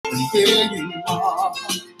And there you are.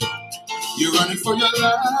 You're running for your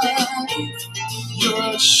life. You're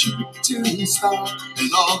a shooting star.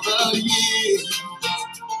 And all the years,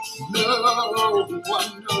 no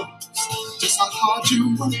one knows just how hard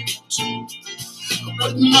you worked.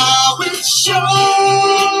 But now it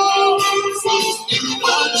shows in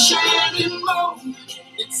one shining moment.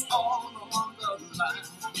 It's all on the line.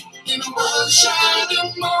 In one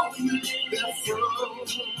shining moment, they're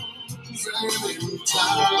frozen in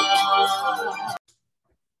time.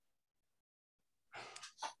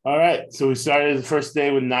 All right, so we started the first day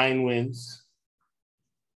with 9 wins.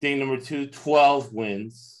 Day number 2, 12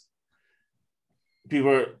 wins.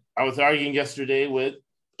 I was arguing yesterday with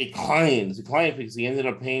a client because he ended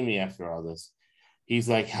up paying me after all this. He's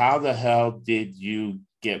like, how the hell did you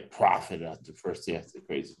get profit at the first day after the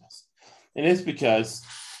craziness? And it's because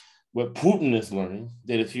what Putin is learning,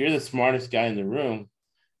 that if you're the smartest guy in the room,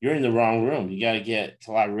 you're in the wrong room. You got to get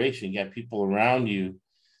collaboration. You got people around you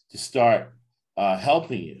to start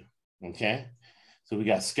helping you, okay? So we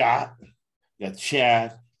got Scott, we got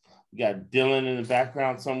Chad, we got Dylan in the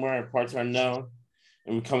background somewhere, parts unknown,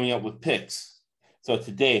 and we're coming up with picks. So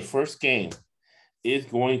today, first game is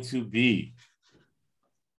going to be,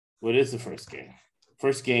 what is the first game?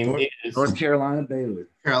 First game is North Carolina Baylor.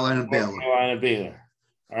 Carolina Baylor.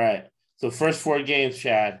 All right. So first 4 games,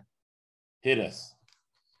 Chad, hit us.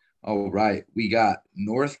 All right. We got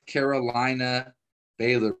North Carolina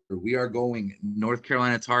Baylor. We are going North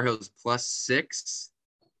Carolina Tar Heels +6,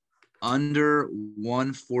 under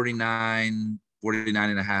 149,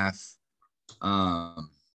 49.5.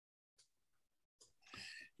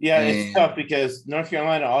 Yeah, it's tough because North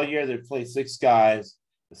Carolina all year they played 6 guys.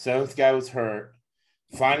 The 7th guy was hurt.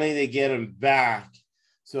 Finally, they get him back.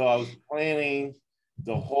 So I was planning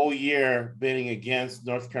the whole year betting against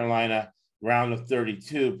North Carolina round of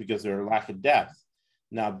 32 because of their lack of depth.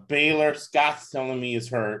 Now, Baylor, Scott's telling me is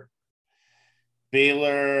hurt.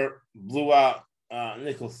 Baylor blew out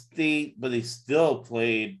Nicholls State, but they still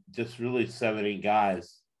played just really 7-8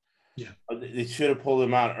 guys. Yeah, they should have pulled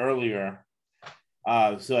them out earlier.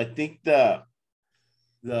 So I think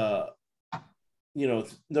North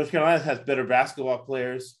Carolina has better basketball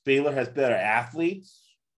players. Baylor has better athletes.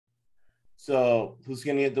 So who's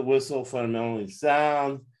going to get the whistle? Fundamentally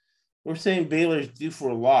sound. We're saying Baylor's due for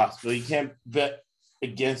a loss, but you can't bet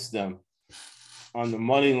against them on the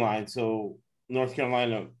money line. So North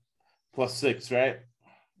Carolina +6, right?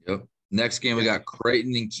 Yep. Next game, we got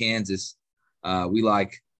Creighton and Kansas. We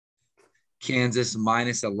like Kansas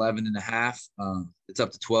 -11.5. It's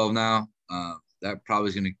up to 12 now. That probably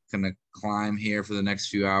is going to climb here for the next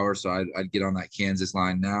few hours. So I'd get on that Kansas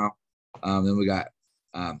line now. Then we got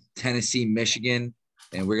Tennessee, Michigan,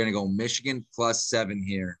 and we're going to go Michigan +7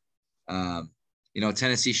 here.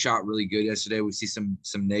 Tennessee shot really good yesterday. We see some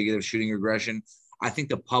negative shooting regression. I think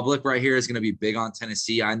the public right here is going to be big on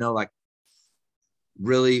Tennessee. I know,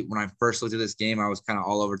 really, when I first looked at this game, I was kind of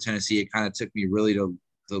all over Tennessee. It kind of took me really to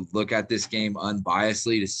look at this game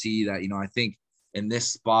unbiasedly to see that, I think in this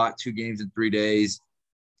spot, 2 games in 3 days,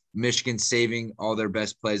 Michigan saving all their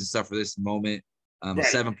best plays and stuff for this moment. Right.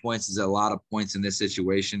 7 points is a lot of points in this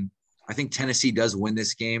situation. I think Tennessee does win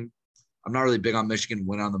this game. I'm not really big on Michigan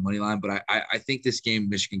win on the money line, but I think this game,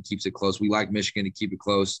 Michigan keeps it close. We like Michigan to keep it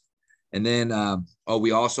close. And then,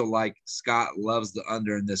 we also like Scott loves the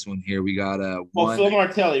under in this one here. We got Phil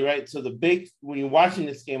Martelli, right? So when you're watching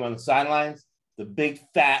this game on the sidelines, the big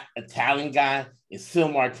fat Italian guy is Phil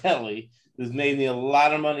Martelli, who's made me a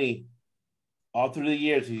lot of money all through the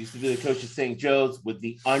years. He used to be the coach at St. Joe's with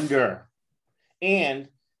the under. And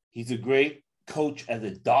he's a great coach as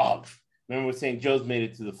a dog. Remember when St. Joe's made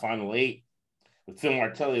it to the Final 8 with Phil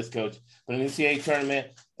Martelli as coach. But in the NCAA tournament,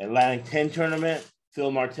 Atlantic 10 tournament, Phil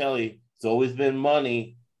Martelli has always been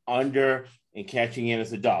money under and catching in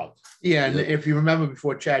as a dog. Yeah, and if you remember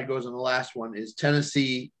before Chad goes on the last one, is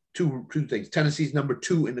Tennessee, two things. Tennessee's number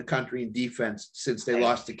 2 in the country in defense since they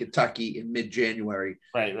lost to Kentucky in mid-January.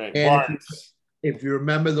 Right. And if you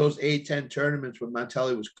remember those A-10 tournaments when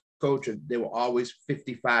Martelli was coaching, they were always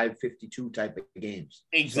 55, 52 type of games.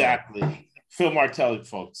 Exactly. So, Phil Martelli,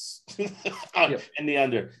 folks. Yep. And the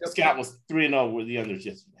under. Yep. Scott was 3-0 with the unders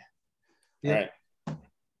yesterday. Yep. All right.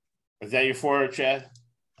 Is that your 4, Chad?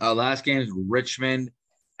 Last game is Richmond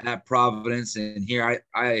at Providence. And here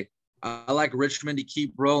I like Richmond to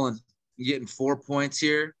keep rolling, getting 4 points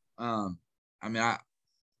here.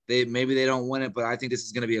 Maybe they don't win it, but I think this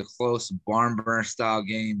is going to be a close barn burner style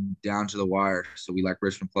game down to the wire. So we like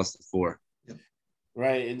Richmond +4. Yep.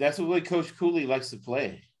 Right, and that's what Coach Cooley likes to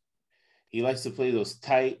play. He likes to play those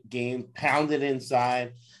tight games, pound it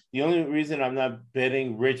inside. The only reason I'm not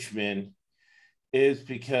betting Richmond is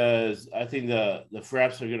because I think the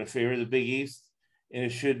Fraps are going to favor the Big East, and it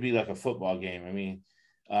should be like a football game. I mean,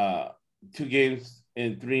 2 games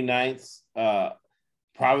in 3 nights.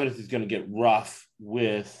 Providence is going to get rough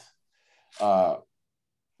with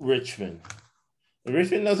Richmond. And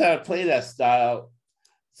Richmond knows how to play that style,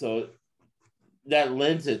 so that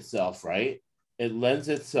lends itself, right? It lends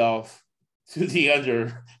itself to the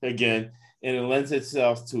under again, and it lends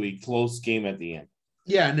itself to a close game at the end.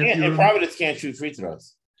 Yeah, And Providence can't shoot free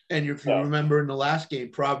throws. And if you remember in the last game,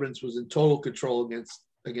 Providence was in total control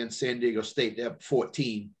against San Diego State. They have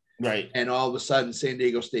 14. Right. And all of a sudden, San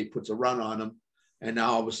Diego State puts a run on them. And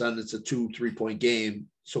now all of a sudden, it's a 2-3 point game.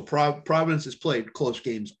 So Providence has played close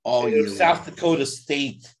games all year. South Dakota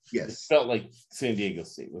State. Yes. It felt like San Diego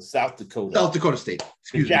State. It was South Dakota. South Dakota State.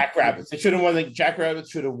 The Jackrabbits. They should have won. The Jackrabbits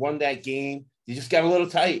should have won that game. They just got a little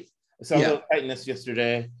tight. I saw a little tightness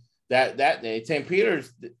yesterday. That day, St.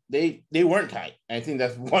 Peter's, they weren't tight. I think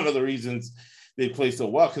that's one of the reasons they played so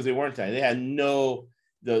well, because they weren't tight. They had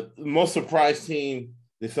the most surprised team.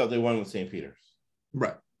 They felt they won with St. Peter's.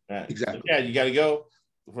 Right. Exactly. So, yeah, you got to go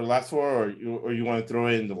for the last 4, or you want to throw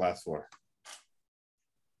in the last 4.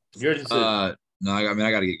 Your decision. No, I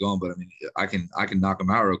got to get going, but I mean, I can knock them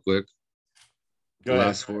out real quick. Go ahead.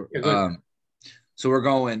 Last 4. So we're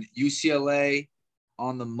going UCLA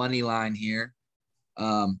on the money line here.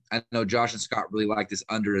 I know Josh and Scott really like this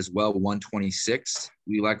under as well, 126.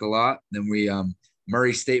 We like a lot. Then we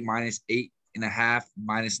Murray State -8.5,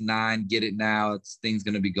 -9. Get it now. Things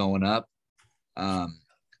going to be going up.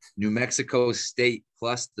 New Mexico State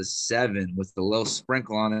 +7 with the little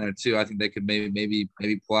sprinkle on there too. I think they could maybe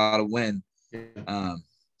pull out a win.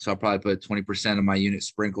 So I'll probably put 20% of my unit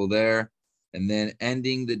sprinkle there, and then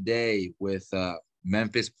ending the day with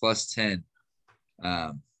Memphis +10.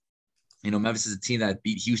 Memphis is a team that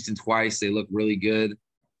beat Houston twice. They look really good.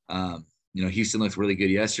 Houston looked really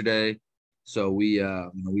good yesterday. So we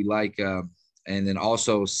like, and then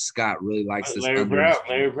also Scott really likes this. Larry Brown.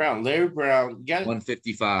 You got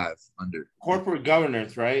 155 under. Corporate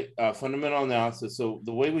governance, right? Fundamental analysis. So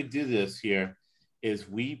the way we do this here is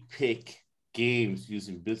we pick games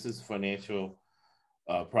using business financial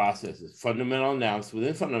processes. Fundamental analysis.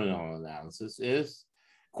 Within fundamental analysis is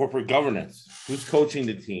corporate governance. Who's coaching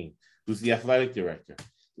the team? Who's the athletic director?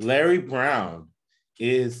 Larry Brown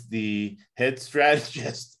is the head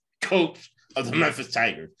strategist coach of the Memphis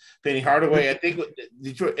Tigers. Penny Hardaway, I think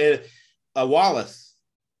Detroit,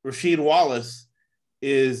 Rasheed Wallace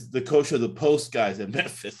is the coach of the post guys at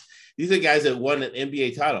Memphis. These are guys that won an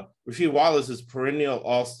NBA title. Rasheed Wallace is perennial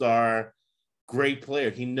all-star, great player.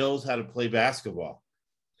 He knows how to play basketball.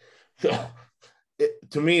 So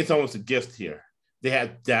to me, it's almost a gift here. They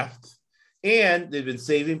have depth. And they've been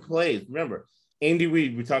saving plays. Remember, Andy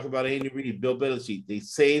Reid, we talk about Andy Reid, Bill Belichick. They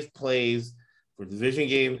save plays for division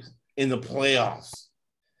games in the playoffs.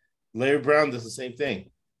 Larry Brown does the same thing,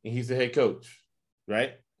 and he's the head coach,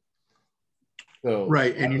 right? So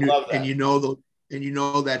right, and you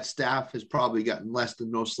know that staff has probably gotten less than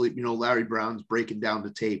no sleep. Larry Brown's breaking down the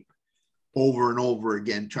tape over and over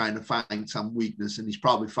again, trying to find some weakness, and he's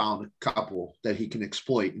probably found a couple that he can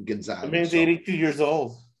exploit in Gonzaga. I mean, he's 82 years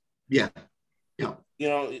old. Yeah.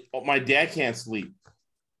 My dad can't sleep,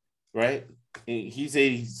 right? He's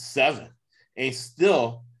 87, and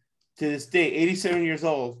still, to this day, 87 years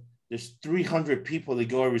old, there's 300 people that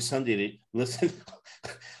go every Sunday to listen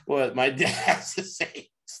what my dad has to say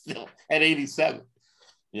still at 87,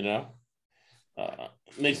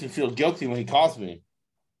 makes me feel guilty when he calls me.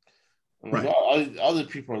 Right. Like, other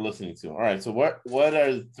people are listening to him. All right, so what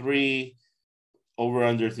are the 3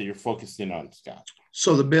 over-unders that you're focusing on, Scott?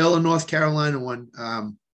 So the Baylor, North Carolina one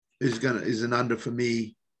is an under for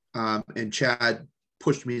me, and Chad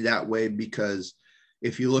pushed me that way because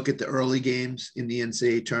if you look at the early games in the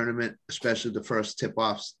NCAA tournament, especially the first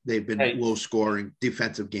tip-offs, they've been low-scoring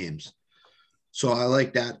defensive games. So I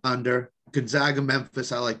like that under. Gonzaga,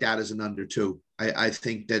 Memphis, I like that as an under too. I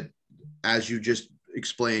think that, as you just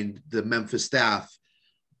explained, the Memphis staff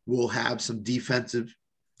will have some defensive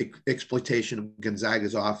exploitation of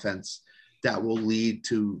Gonzaga's offense that will lead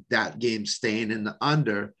to that game staying in the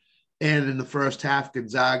under. And in the first half,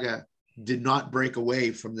 Gonzaga did not break away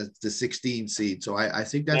from the 16 seed. So I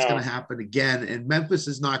think that's going to happen again. And Memphis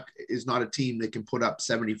is not a team that can put up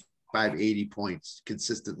 75, 80 points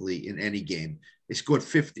consistently in any game. They scored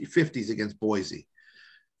 50s against Boise.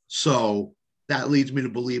 So that leads me to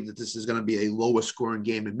believe that this is going to be a lower scoring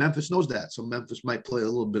game. And Memphis knows that. So Memphis might play a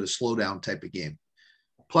little bit of slowdown type of game.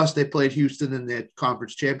 Plus, they played Houston in their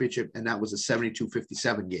conference championship, and that was a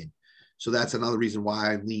 72-57 game. So that's another reason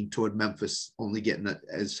why I lean toward Memphis only getting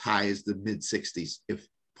as high as the mid-60s, if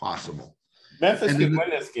possible. Memphis And can win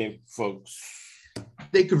this game, folks.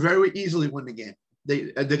 they could very easily win the game.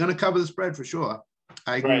 They're going to cover the spread for sure.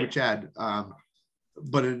 I agree Right. with Chad.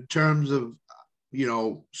 But in terms of,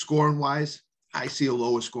 scoring wise, I see a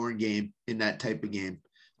lower scoring game in that type of game.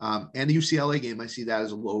 And the UCLA game, I see that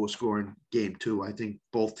as a lower scoring game too. I think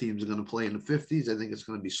both teams are going to play in the 50s. I think it's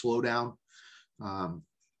going to be slow down.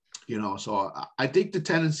 So I think the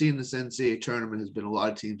tendency in this NCAA tournament has been a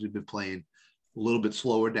lot of teams have been playing a little bit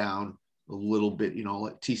slower down, a little bit,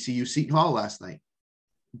 like TCU Seton Hall last night.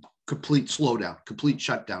 Complete slowdown, complete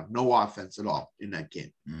shutdown, no offense at all in that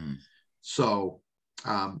game. So,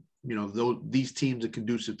 these teams are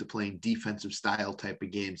conducive to playing defensive style type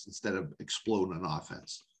of games instead of exploding on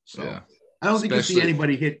offense. So yeah. I don't think you see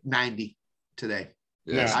anybody hit 90 today.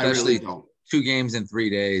 Yeah, I really don't. 2 games in 3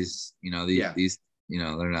 days. These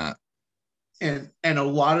they're not. And a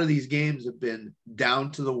lot of these games have been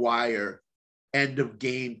down to the wire, end of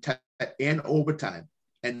game and overtime.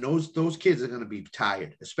 And those kids are going to be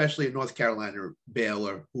tired, especially in North Carolina or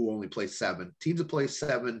Baylor, who only play 7. Teams that play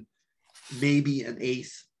 7, maybe an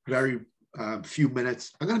eighth, very few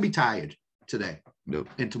minutes, are going to be tired today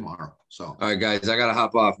and tomorrow. So, all right, guys, I got to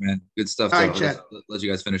hop off, man. Good stuff. All right, Chad. Let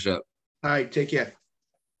you guys finish up. All right, take care.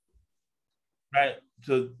 All right.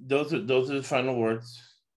 So those are the final words.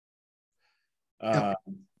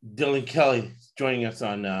 Dylan Kelly joining us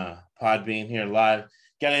on Podbean here live.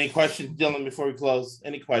 Got any questions, Dylan, before we close?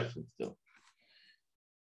 Any questions, Dylan?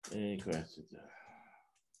 Any questions?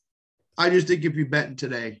 I just think if you're betting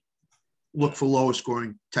today, look for lower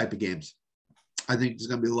scoring type of games. I think there's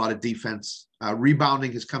going to be a lot of defense.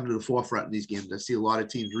 Rebounding has come to the forefront in these games. I see a lot of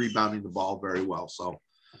teams rebounding the ball very well. So,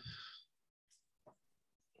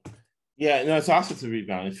 yeah, no, it's offensive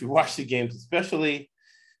rebound. If you watch the games, especially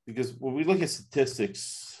because when we look at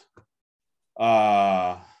statistics,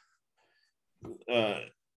 Dylan's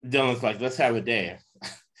like, let's have a day.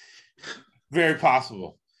 Very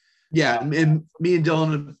possible. Yeah, and me and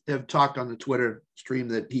Dylan have talked on the Twitter stream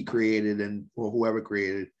that he created or whoever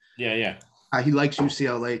created. Yeah. He likes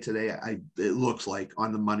UCLA today. It looks like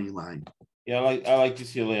on the money line. Yeah, I like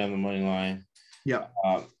UCLA on the money line. Yeah.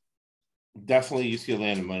 Definitely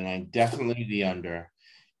UCLA on the money line. Definitely the under.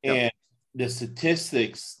 Yep. And the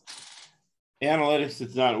statistics, analytics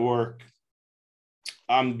does not work.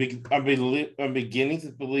 I'm beginning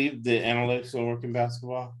to believe that analytics don't work in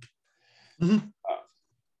basketball. Mm-hmm.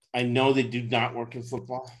 I know they do not work in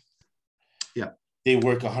football. Yeah. They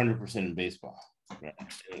work 100% in baseball. Right?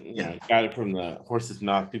 And, got it from the horse's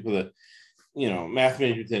mouth, people that, math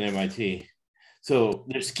majors at MIT. So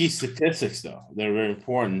there's key statistics, though, that are very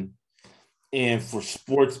important. And for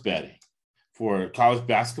sports betting, for college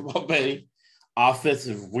basketball betting,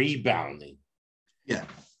 offensive rebounding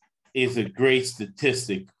is a great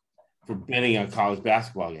statistic for betting on college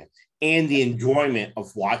basketball games and the enjoyment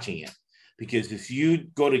of watching it. Because if you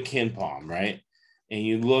go to Ken Palm, right, and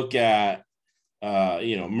you look at,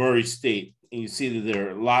 Murray State, and you see that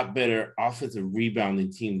they're a lot better offensive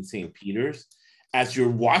rebounding team than St. Peter's, as you're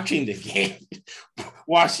watching the game,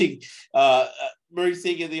 watching Murray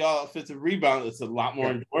State get the offensive rebound, it's a lot more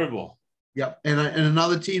enjoyable. Yep. And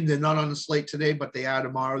another team, they're not on the slate today, but they are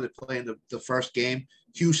tomorrow. They're playing the first game.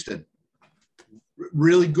 Houston,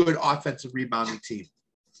 really good offensive rebounding team.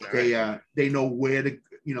 They know where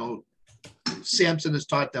to, Sampson has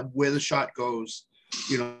taught them where the shot goes,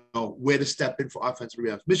 where to step in for offensive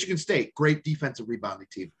rebounds. Michigan State, great defensive rebounding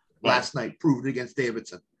team. Last night, proved it against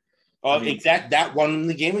Davidson. That won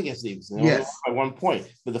the game against Davidson. Yes. By 1 point.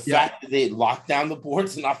 But the fact that they locked down the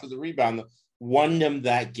boards and offered the rebound won them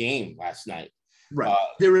that game last night. Right.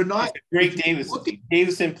 They were not great.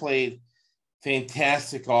 Davidson played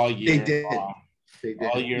fantastic all year. They did.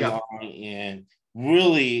 All year long. And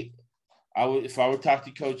really, if I were to talk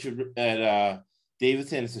to coach at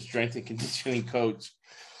Davidson, it's a strength and conditioning coach.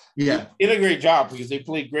 Yeah. He did a great job because they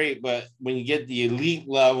played great, but when you get the elite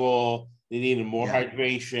level, they needed more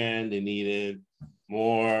hydration. They needed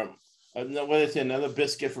more, another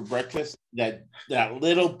biscuit for breakfast. That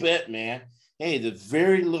little bit, man. Hey, the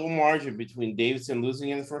very little margin between Davidson losing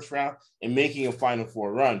in the first round and making a Final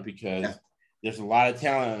Four run because there's a lot of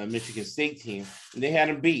talent on the Michigan State team, and they had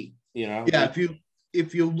them beat. Yeah,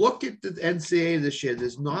 if you look at the NCAA this year,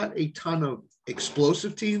 there's not a ton of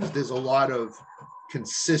explosive teams. There's a lot of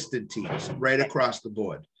consistent teams right across the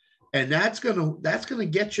board, and that's gonna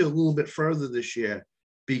get you a little bit further this year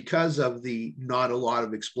because of the not a lot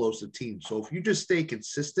of explosive teams. So if you just stay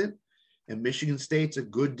consistent, and Michigan State's a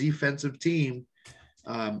good defensive team,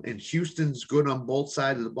 and Houston's good on both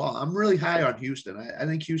sides of the ball, I'm really high on Houston. I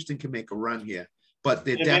think Houston can make a run here, but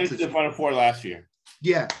their depth is the Final Four last year.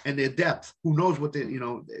 Yeah, and their depth. Who knows what they,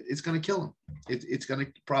 it's going to kill them. It's going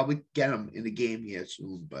to probably get them in the game here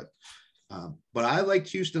soon. But I liked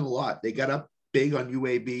Houston a lot. They got up big on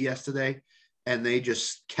UAB yesterday, and they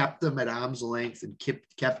just kept them at arm's length and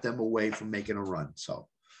kept them away from making a run. So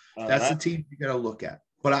that's the team you got to look at.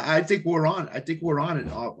 But I think we're on. I think we're on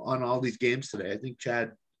all these games today. I think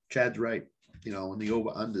Chad's right. In the over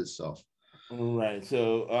unders. So. All right,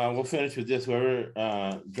 so we'll finish with this. Whoever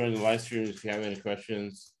joined the live stream, if you have any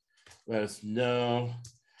questions, let us know.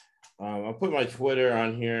 I'll put my Twitter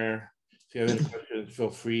on here. If you have any questions, feel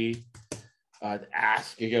free to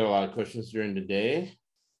ask. I get a lot of questions during the day.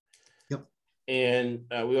 Yep. And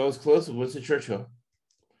we always close with Winston Churchill.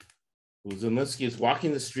 Zelensky is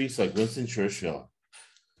walking the streets like Winston Churchill.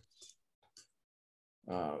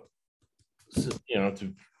 To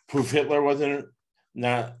prove Hitler wasn't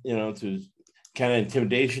to kind of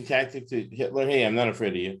intimidation tactic to Hitler. Hey, I'm not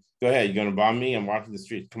afraid of you. Go ahead. You're going to bomb me? I'm walking the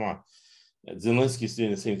streets. Come on. Zelensky's doing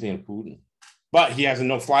the same thing to Putin. But he has a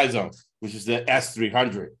no-fly zone, which is the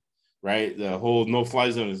S-300, right? The whole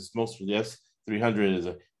no-fly zone is most of the S-300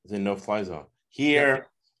 is a no-fly zone. Here,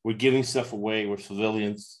 we're giving stuff away. We're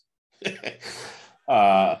civilians.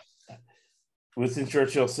 Winston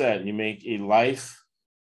Churchill said, you make a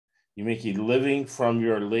living from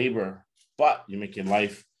your labor, but you make a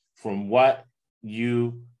life from what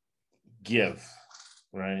you give,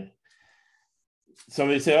 right?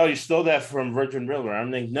 Somebody said, oh, you stole that from Virgin River.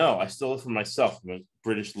 I'm like, no, I stole it from myself. I'm a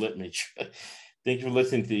British Litmage. Thank you for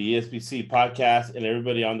listening to the ESBC podcast and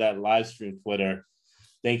everybody on that live stream Twitter.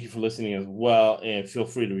 Thank you for listening as well. And feel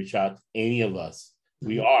free to reach out to any of us.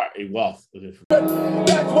 We are a wealth of information.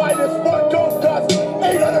 That's why this one don't cost $800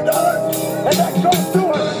 and that costs $200.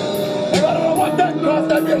 And I don't know what that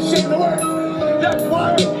costs. I'd be ashamed of work. That's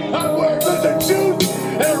why